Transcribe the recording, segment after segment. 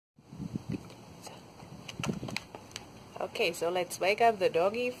Okay, so let's wake up the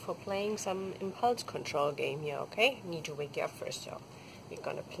doggy for playing some impulse control game here, okay? Need to wake you up first, so we're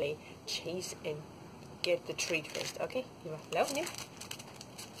gonna play chase and get the treat first, okay? You love Nip.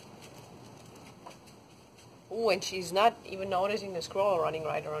 Oh, and she's not even noticing the squirrel running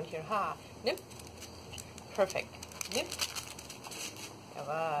right around here. Ha! Nip. Perfect. Nip. Come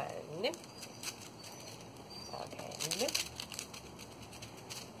on, Nip. Okay, Nip.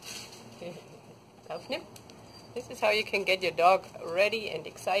 Love Nip. This is how you can get your dog ready and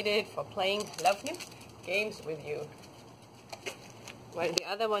excited for playing Love Nip games with you. While the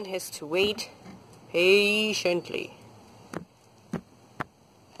other one has to wait patiently.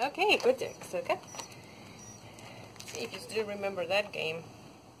 Okay, good, Suka. See if you still remember that game.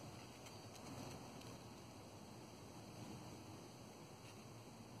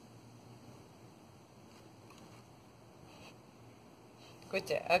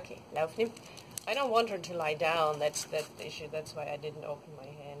 Good, okay, Love Nip. I don't want her to lie down, that's the issue, that's why I didn't open my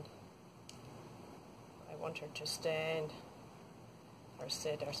hand. I want her to stand or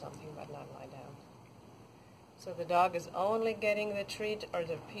sit or something, but not lie down. So the dog is only getting the treat or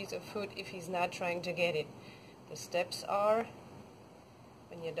the piece of food if he's not trying to get it. The steps are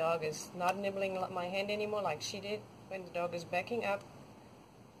when your dog is not nibbling my hand anymore like she did, when the dog is backing up.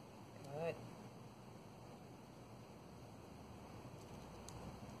 Good.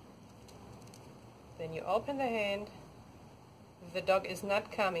 Then you open the hand. If the dog is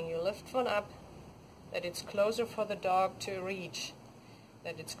not coming, you lift one up, that it's closer for the dog to reach,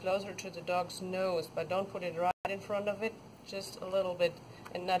 that it's closer to the dog's nose, but don't put it right in front of it, just a little bit,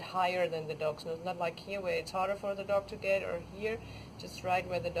 and not higher than the dog's nose, not like here where it's harder for the dog to get, or here, just right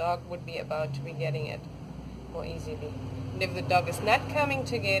where the dog would be about to be getting it more easily. And if the dog is not coming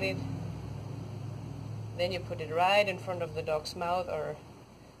to get it, then you put it right in front of the dog's mouth, or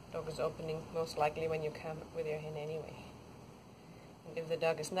dog is opening most likely when you come with your hand anyway. And if the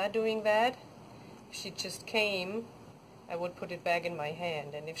dog is not doing that, if she just came, I would put it back in my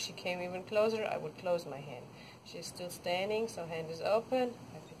hand, and if she came even closer, I would close my hand. She's still standing, so hand is open,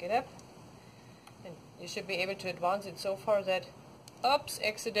 I pick it up, and you should be able to advance it so far that, oops,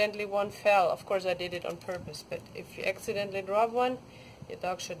 accidentally one fell. Of course I did it on purpose, but if you accidentally drop one, your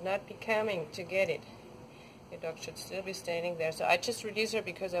dog should not be coming to get it. Your dog should still be standing there. So I just release her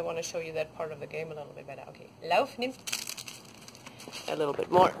because I want to show you that part of the game a little bit better. Okay, Lauf, Nip. A little bit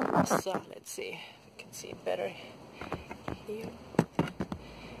more. So let's see if we can see it better here.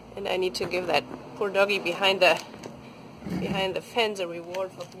 And I need to give that poor doggy behind the fence a reward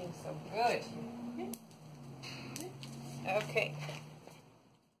for being so good. Okay.